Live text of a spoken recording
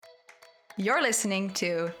You're listening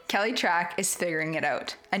to Kelly Trach is Figuring It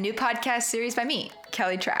Out, a new podcast series by me,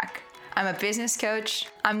 Kelly Trach. I'm a business coach,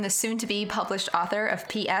 I'm the soon-to-be published author of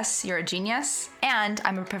P.S. You're a Genius, and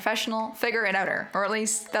I'm a professional figure-it-outer, or at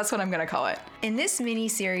least that's what I'm going to call it. In this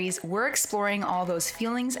mini-series, we're exploring all those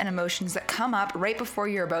feelings and emotions that come up right before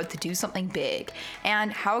you're about to do something big,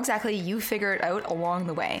 and how exactly you figure it out along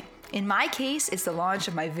the way. In my case, it's the launch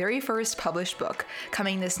of my very first published book,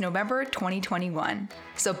 coming this November 2021.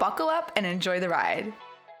 So buckle up and enjoy the ride.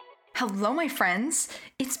 Hello, my friends.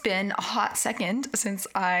 It's been a hot second since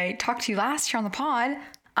I talked to you last here on the pod.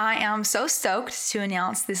 I am so stoked to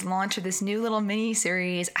announce this launch of this new little mini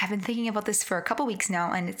series. I've been thinking about this for a couple weeks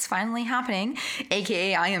now, and it's finally happening.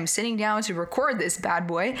 AKA, I am sitting down to record this bad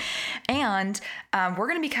boy, and we're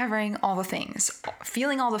going to be covering all the things,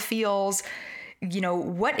 feeling all the feels. You know,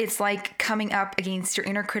 what it's like coming up against your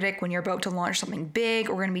inner critic when you're about to launch something big.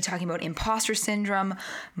 We're going to be talking about imposter syndrome,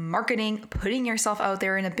 marketing, putting yourself out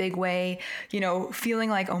there in a big way, you know, feeling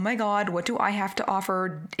like, oh my God, what do I have to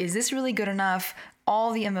offer? Is this really good enough?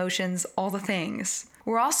 All the emotions, all the things.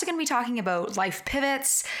 We're also going to be talking about life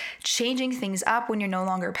pivots, changing things up when you're no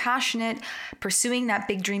longer passionate, pursuing that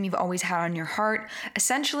big dream you've always had on your heart.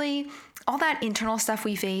 Essentially, all that internal stuff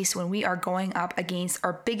we face when we are going up against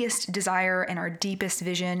our biggest desire and our deepest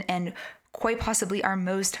vision and quite possibly our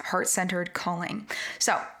most heart-centered calling.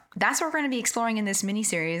 So that's what we're going to be exploring in this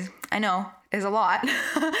mini-series. I know, it's a lot.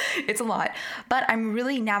 It's a lot. But I'm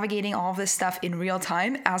really navigating all of this stuff in real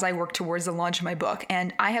time as I work towards the launch of my book.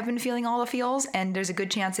 And I have been feeling all the feels, and there's a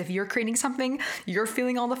good chance if you're creating something, you're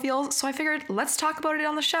feeling all the feels. So I figured, let's talk about it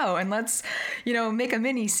on the show and let's, make a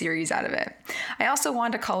mini series out of it. I also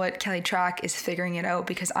wanted to call it Kelly Trach is Figuring It Out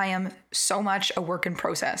because I am so much a work in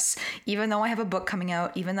process. Even though I have a book coming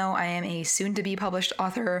out, even though I am a soon to be published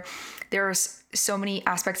author, there's so many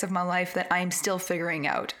aspects of my life that I'm still figuring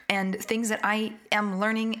out and things that I am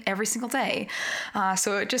learning every single day.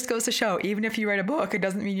 So it just goes to show, even if you write a book, it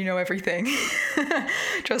doesn't mean you know everything.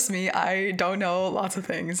 Trust me, I don't know lots of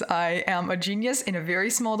things. I am a genius in a very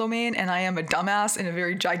small domain and I am a dumbass in a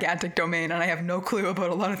very gigantic domain, and I have no clue about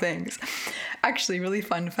a lot of things. Actually, really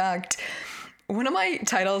fun fact. One of my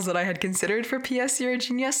titles that I had considered for P.S. You're a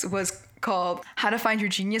Genius was called How to Find Your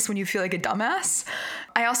Genius When You Feel Like a Dumbass.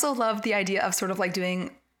 I also love the idea of sort of like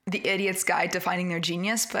doing the Idiot's Guide to Finding Their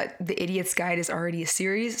Genius, but the Idiot's Guide is already a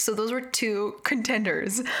series. So those were two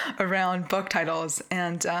contenders around book titles.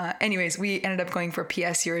 And anyways, we ended up going for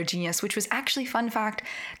P.S. You're a Genius, which was actually, fun fact,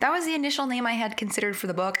 that was the initial name I had considered for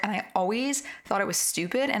the book. And I always thought it was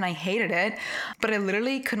stupid and I hated it, but I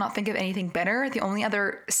literally could not think of anything better. The only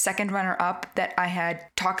other second runner up that I had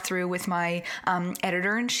talked through with my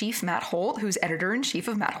editor-in-chief, Matt Holt, who's editor-in-chief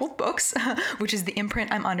of Matt Holt Books, which is the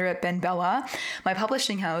imprint I'm under at Ben Bella, my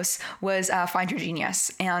publishing house, was Find Your Genius.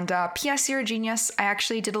 And P.S. You're a Genius, I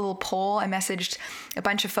actually did a little poll. I messaged a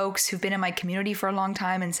bunch of folks who've been in my community for a long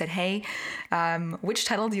time and said, hey, which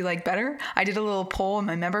title do you like better? I did a little poll in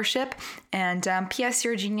my membership, and P.S.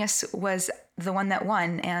 You're a Genius was the one that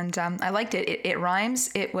won, and I liked it. It rhymes.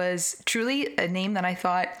 It was truly a name that I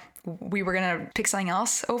thought we were going to pick something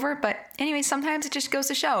else over. But anyway, sometimes it just goes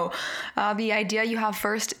to show the idea you have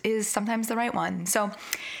first is sometimes the right one. So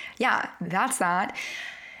yeah, that's that.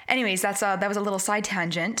 Anyways, that was a little side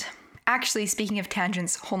tangent. Actually, speaking of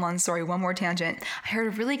tangents, hold on, sorry, one more tangent. I heard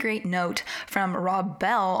a really great note from Rob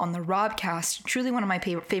Bell on the Robcast, truly one of my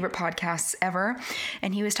favorite podcasts ever.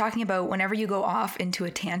 And he was talking about whenever you go off into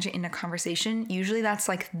a tangent in a conversation, usually that's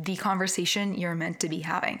like the conversation you're meant to be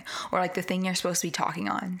having, or like the thing you're supposed to be talking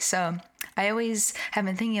on. So I always have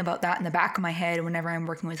been thinking about that in the back of my head whenever I'm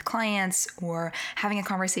working with clients or having a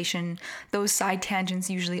conversation. Those side tangents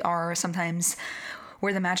usually are sometimes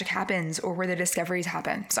where the magic happens or where the discoveries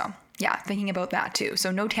happen. So yeah, thinking about that too. So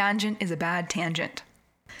no tangent is a bad tangent.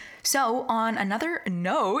 So on another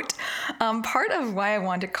note, part of why I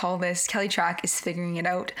wanted to call this Kelly Trach is Figuring It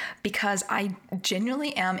Out, because I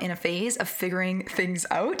genuinely am in a phase of figuring things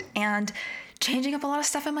out and changing up a lot of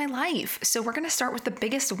stuff in my life. So we're going to start with the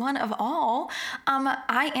biggest one of all.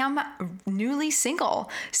 I am newly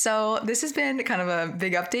single. So this has been kind of a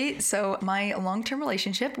big update. So my long-term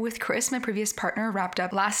relationship with Chris, my previous partner, wrapped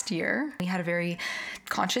up last year. We had a very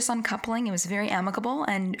conscious uncoupling. It was very amicable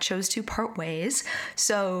and chose to part ways.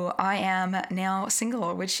 So I am now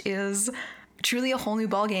single, which is truly a whole new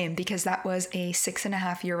ballgame because that was a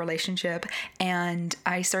 6.5-year relationship and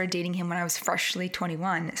I started dating him when I was freshly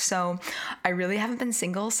 21. So I really haven't been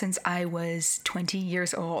single since I was 20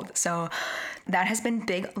 years old. So that has been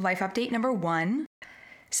big life update number one.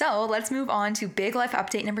 So let's move on to big life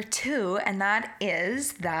update number 2, and that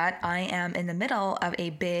is that I am in the middle of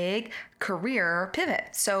a big career pivot.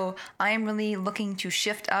 So I am really looking to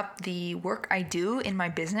shift up the work I do in my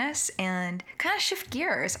business and kind of shift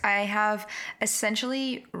gears. I have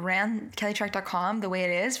essentially ran kellytrach.com the way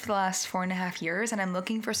it is for the last 4.5 years, and I'm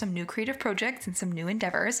looking for some new creative projects and some new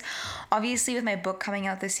endeavors. Obviously, with my book coming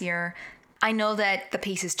out this year, I know that the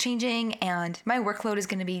pace is changing and my workload is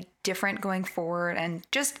going to be different going forward, and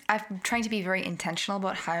just I'm trying to be very intentional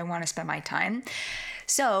about how I want to spend my time.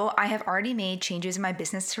 So I have already made changes in my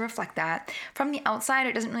business to reflect that. From the outside,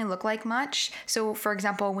 it doesn't really look like much. So for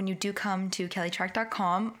example, when you do come to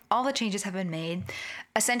kellytrach.com, all the changes have been made.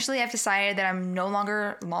 Essentially, I've decided that I'm no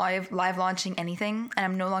longer live launching anything, and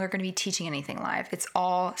I'm no longer going to be teaching anything live. It's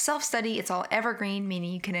all self-study. It's all evergreen,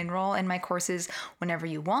 meaning you can enroll in my courses whenever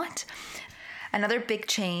you want. Another big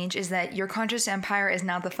change is that Your Conscious Empire is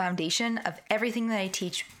now the foundation of everything that I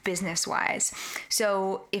teach business-wise.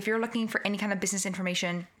 So if you're looking for any kind of business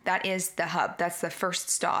information, that is the hub. That's the first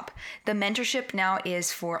stop. The mentorship now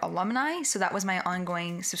is for alumni. So that was my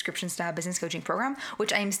ongoing subscription style business coaching program,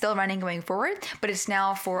 which I am still running going forward, but it's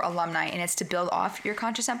now for alumni, and it's to build off Your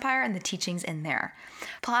Conscious Empire and the teachings in there.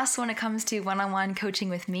 Plus, when it comes to one-on-one coaching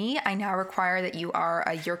with me, I now require that you are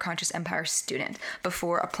a Your Conscious Empire student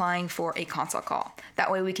before applying for a consult call.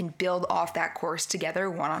 That way we can build off that course together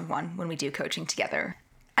one-on-one when we do coaching together.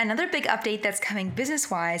 Another big update that's coming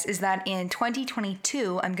business-wise is that in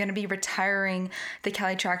 2022, I'm going to be retiring the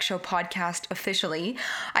Kelly Trach Show podcast officially.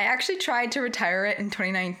 I actually tried to retire it in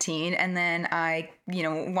 2019, and then I,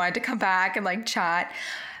 wanted to come back and chat,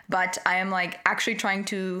 but I am actually trying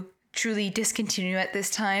to truly discontinue at this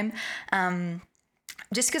time.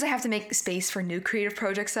 Just because I have to make space for new creative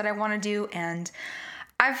projects that I want to do, and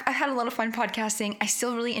I've had a lot of fun podcasting. I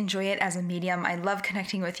still really enjoy it as a medium. I love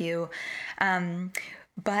connecting with you.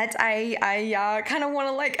 But I kind of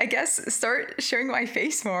want to start sharing my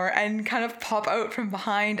face more and kind of pop out from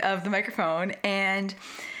behind of the microphone. And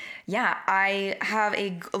yeah, I have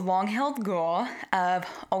a long-held goal of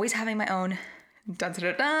always having my own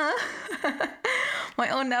my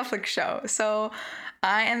own Netflix show. So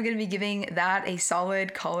I am going to be giving that a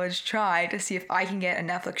solid college try to see if I can get a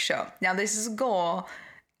Netflix show. Now, this is a goal.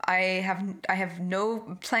 I have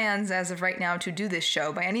no plans as of right now to do this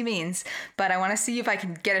show by any means, but I want to see if I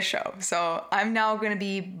can get a show. So I'm now going to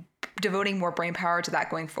be devoting more brain power to that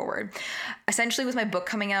going forward. Essentially, with my book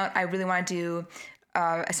coming out, I really want to do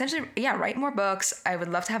write more books. I would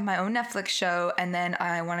love to have my own Netflix show, and then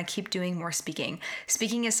I want to keep doing more speaking.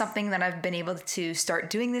 Speaking is something that I've been able to start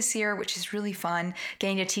doing this year, which is really fun,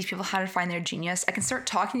 getting to teach people how to find their genius. I can start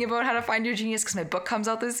talking about how to find your genius because my book comes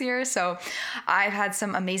out this year. So I've had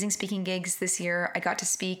some amazing speaking gigs this year. I got to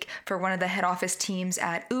speak for one of the head office teams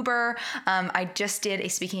at Uber. I just did a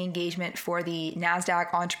speaking engagement for the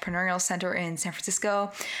NASDAQ Entrepreneurial Center in San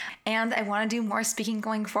Francisco, and I want to do more speaking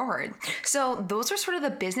going forward. So those are sort of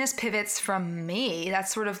the business pivots from me.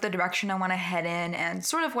 That's sort of the direction I want to head in and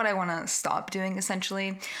sort of what I want to stop doing,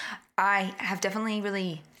 essentially. I have definitely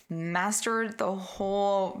really mastered the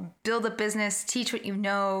whole build a business, teach what you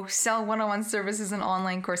know, sell one-on-one services and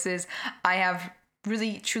online courses. I have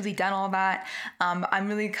really, truly done all that. I'm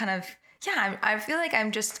really I feel like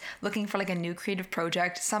I'm just looking for a new creative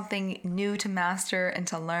project, something new to master and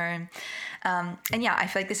to learn. I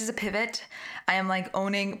feel like this is a pivot. I am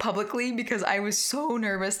owning publicly because I was so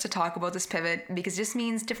nervous to talk about this pivot because it just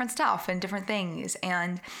means different stuff and different things.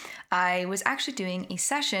 And I was actually doing a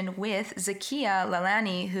session with Zakia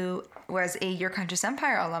Lalani, who was a Your Conscious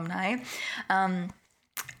Empire alumni.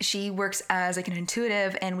 She works as an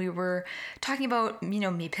intuitive, and we were talking about,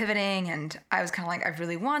 me pivoting, and I was kind of I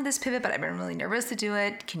really want this pivot, but I've been really nervous to do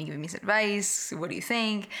it. Can you give me some advice? What do you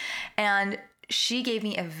think? And she gave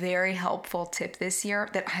me a very helpful tip this year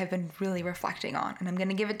that I've been really reflecting on, and I'm going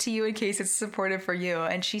to give it to you in case it's supportive for you.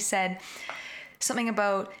 And she said something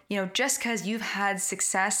about, just because you've had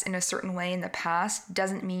success in a certain way in the past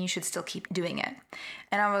doesn't mean you should still keep doing it.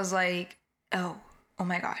 And I was like, oh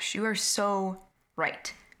my gosh, you are so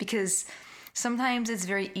right. Because sometimes it's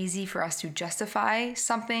very easy for us to justify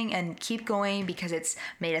something and keep going because it's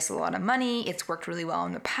made us a lot of money. It's worked really well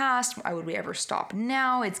in the past. Why would we ever stop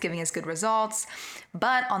now? It's giving us good results.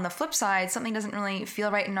 But on the flip side, something doesn't really feel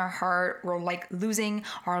right in our heart. We're losing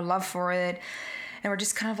our love for it. And we're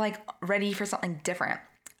just kind of ready for something different.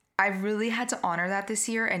 I really had to honor that this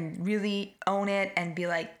year and really own it and be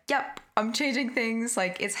yep, I'm changing things,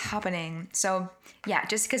 like it's happening. So yeah,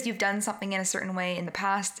 just because you've done something in a certain way in the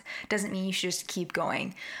past doesn't mean you should just keep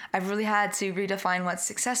going. I've really had to redefine what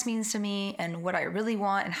success means to me and what I really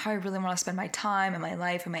want and how I really want to spend my time and my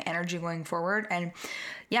life and my energy going forward. And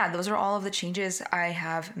yeah, those are all of the changes I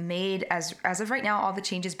have made as of right now. All the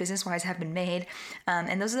changes business-wise have been made.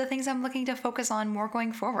 And those are the things I'm looking to focus on more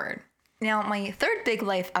going forward. Now, my third big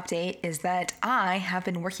life update is that I have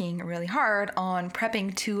been working really hard on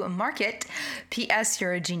prepping to market PS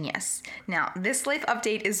You're a Genius. Now, this life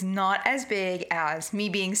update is not as big as me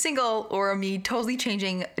being single or me totally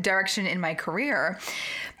changing direction in my career,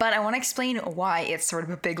 but I want to explain why it's sort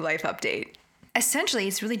of a big life update. Essentially,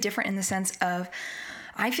 it's really different in the sense of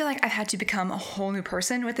I feel like I've had to become a whole new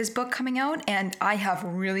person with this book coming out, and I have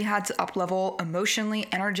really had to up-level emotionally,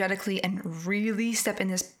 energetically, and really step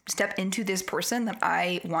into this person that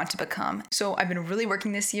I want to become. So I've been really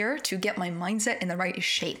working this year to get my mindset in the right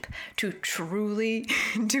shape, to truly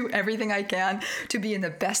do everything I can to be in the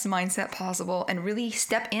best mindset possible and really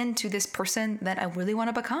step into this person that I really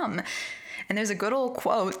want to become. And there's a good old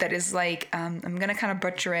quote that is like, I'm going to kind of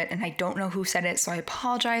butcher it, and I don't know who said it, so I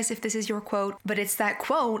apologize if this is your quote, but it's that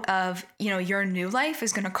quote of, your new life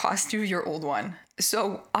is going to cost you your old one.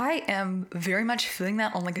 So I am very much feeling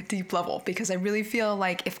that on like a deep level, because I really feel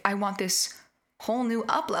like if I want this whole new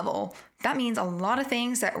up level, that means a lot of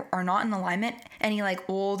things that are not in alignment, any like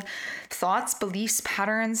old thoughts, beliefs,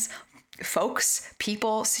 patterns, folks,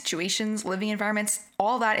 people, situations, living environments,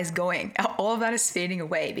 all that is going. All of that is fading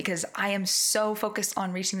away because I am so focused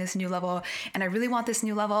on reaching this new level, and I really want this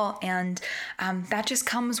new level. And that just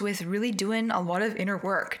comes with really doing a lot of inner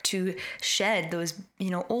work to shed those,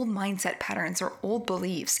 old mindset patterns or old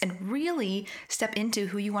beliefs and really step into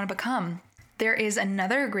who you want to become. There is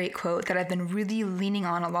another great quote that I've been really leaning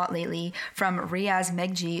on a lot lately from Riaz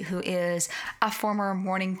Megji, who is a former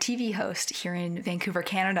morning TV host here in Vancouver,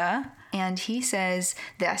 Canada. And he says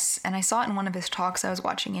this, and I saw it in one of his talks I was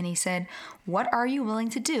watching, and he said, "What are you willing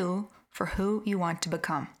to do for who you want to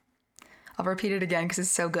become?" I'll repeat it again because it's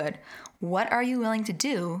so good. What are you willing to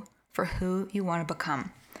do for who you want to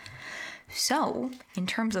become? So, in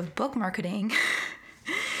terms of book marketing,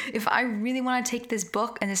 if I really want to take this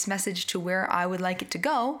book and this message to where I would like it to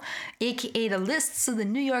go, aka the lists of the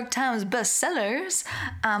New York Times bestsellers,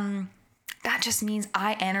 that just means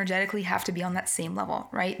I energetically have to be on that same level,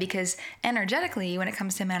 right? Because energetically, when it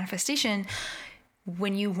comes to manifestation,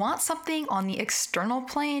 when you want something on the external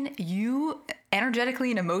plane, you energetically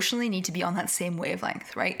and emotionally need to be on that same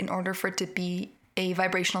wavelength, right? In order for it to be a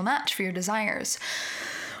vibrational match for your desires.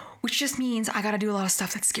 Which just means I gotta do a lot of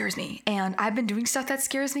stuff that scares me. And I've been doing stuff that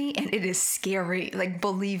scares me, and it is scary. Like,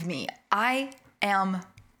 believe me, I am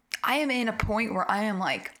in a point where I am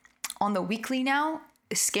like on the weekly now,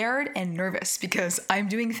 scared and nervous because I'm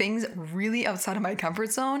doing things really outside of my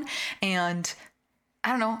comfort zone. And I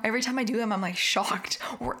don't know, every time I do them, I'm like shocked.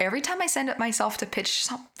 Or every time I send it myself to pitch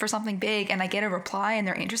for something big and I get a reply and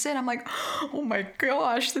they're interested, I'm like, oh my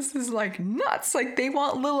gosh, this is like nuts. Like they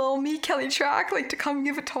want little old me, Kelly Trach, like to come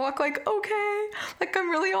give a talk. Like, okay, like I'm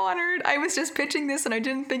really honored. I was just pitching this and I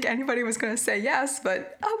didn't think anybody was going to say yes,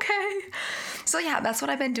 but okay. So yeah, that's what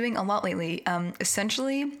I've been doing a lot lately.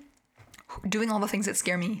 Essentially doing all the things that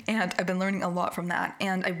scare me. And I've been learning a lot from that.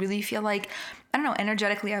 And I really feel like, I don't know,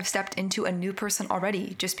 energetically, I've stepped into a new person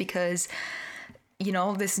already just because,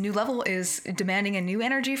 this new level is demanding a new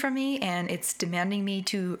energy from me, and it's demanding me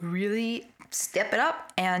to really step it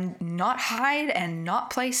up and not hide and not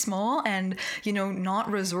play small and,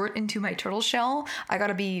 not resort into my turtle shell. I got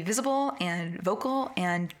to be visible and vocal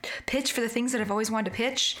and pitch for the things that I've always wanted to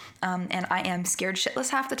pitch. And I am scared shitless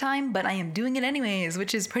half the time, but I am doing it anyways,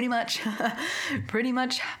 which is pretty much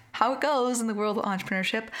how it goes in the world of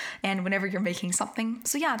entrepreneurship and whenever you're making something.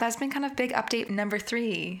 So yeah, that's been kind of big update number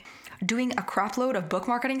 3. Doing a crap load of book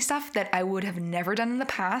marketing stuff that I would have never done in the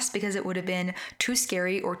past because it would have been too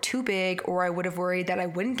scary or too big, or I would have worried that I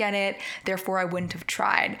wouldn't get it, therefore I wouldn't have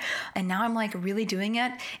tried. And now I'm like really doing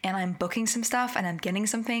it, and I'm booking some stuff and I'm getting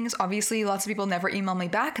some things. Obviously, lots of people never email me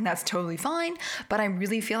back, and that's totally fine, but I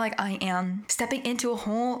really feel like I am stepping into a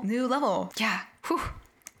whole new level. Yeah, whew.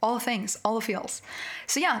 All the things, all the feels.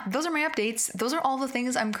 So yeah, those are my updates. Those are all the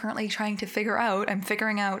things I'm currently trying to figure out. I'm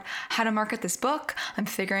figuring out how to market this book. I'm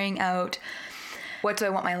figuring out what do I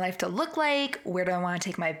want my life to look like? Where do I want to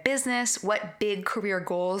take my business? What big career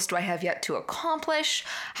goals do I have yet to accomplish?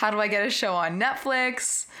 How do I get a show on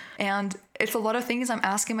Netflix? And it's a lot of things I'm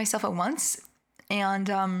asking myself at once. And,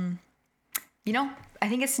 I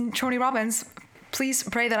think it's Tony Robbins. Please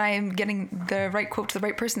pray that I am getting the right quote to the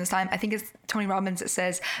right person this time. I think it's Tony Robbins that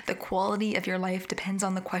says, the quality of your life depends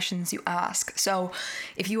on the questions you ask. So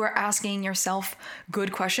if you are asking yourself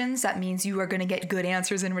good questions, that means you are going to get good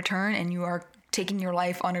answers in return, and you are taking your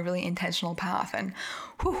life on a really intentional path. And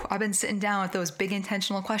I've been sitting down with those big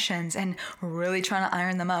intentional questions and really trying to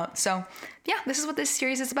iron them out. So yeah, this is what this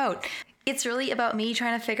series is about. It's really about me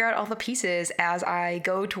trying to figure out all the pieces as I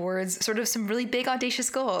go towards sort of some really big,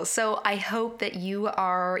 audacious goals. So I hope that you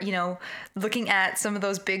are, looking at some of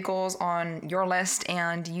those big goals on your list,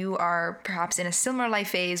 and you are perhaps in a similar life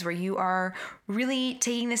phase where you are really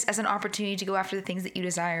taking this as an opportunity to go after the things that you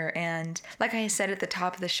desire. And like I said at the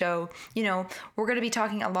top of the show, we're going to be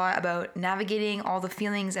talking a lot about navigating all the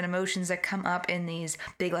feelings and emotions that come up in these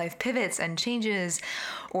big life pivots and changes,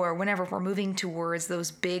 or whenever we're moving towards those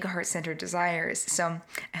big heart-centered desires. So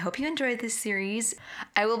I hope you enjoyed this series.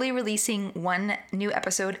 I will be releasing one new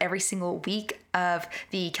episode every single week of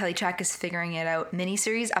the Kelly Trach is Figuring It Out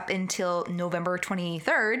mini-series up until November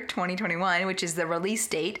 23rd, 2021, which is the release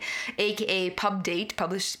date, aka pub date,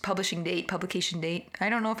 publication date. I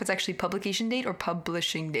don't know if it's actually publication date or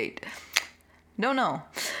publishing date. Don't know.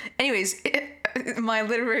 Anyways, my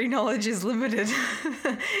literary knowledge is limited.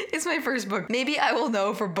 It's my first book. Maybe I will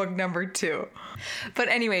know for book number 2. But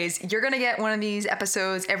anyways, you're going to get one of these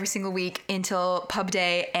episodes every single week until pub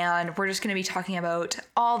day, and we're just going to be talking about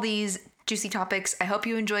all these juicy topics. I hope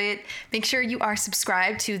you enjoy it. Make sure you are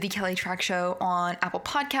subscribed to The Kelly Trach Show on Apple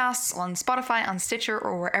Podcasts, on Spotify, on Stitcher,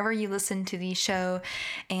 or wherever you listen to the show.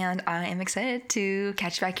 And I am excited to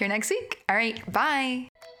catch you back here next week. All right, bye.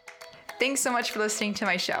 Thanks so much for listening to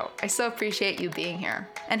my show. I so appreciate you being here.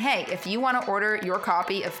 And hey, if you want to order your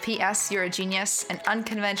copy of P.S. You're a Genius, an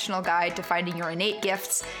unconventional guide to finding your innate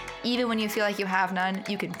gifts, even when you feel like you have none,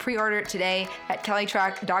 you can pre-order it today at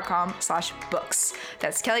kellytrach.com/books.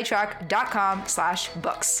 That's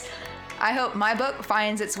kellytrach.com/books. I hope my book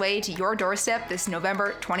finds its way to your doorstep this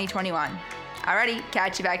November 2021. Alrighty,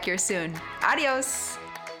 catch you back here soon. Adios.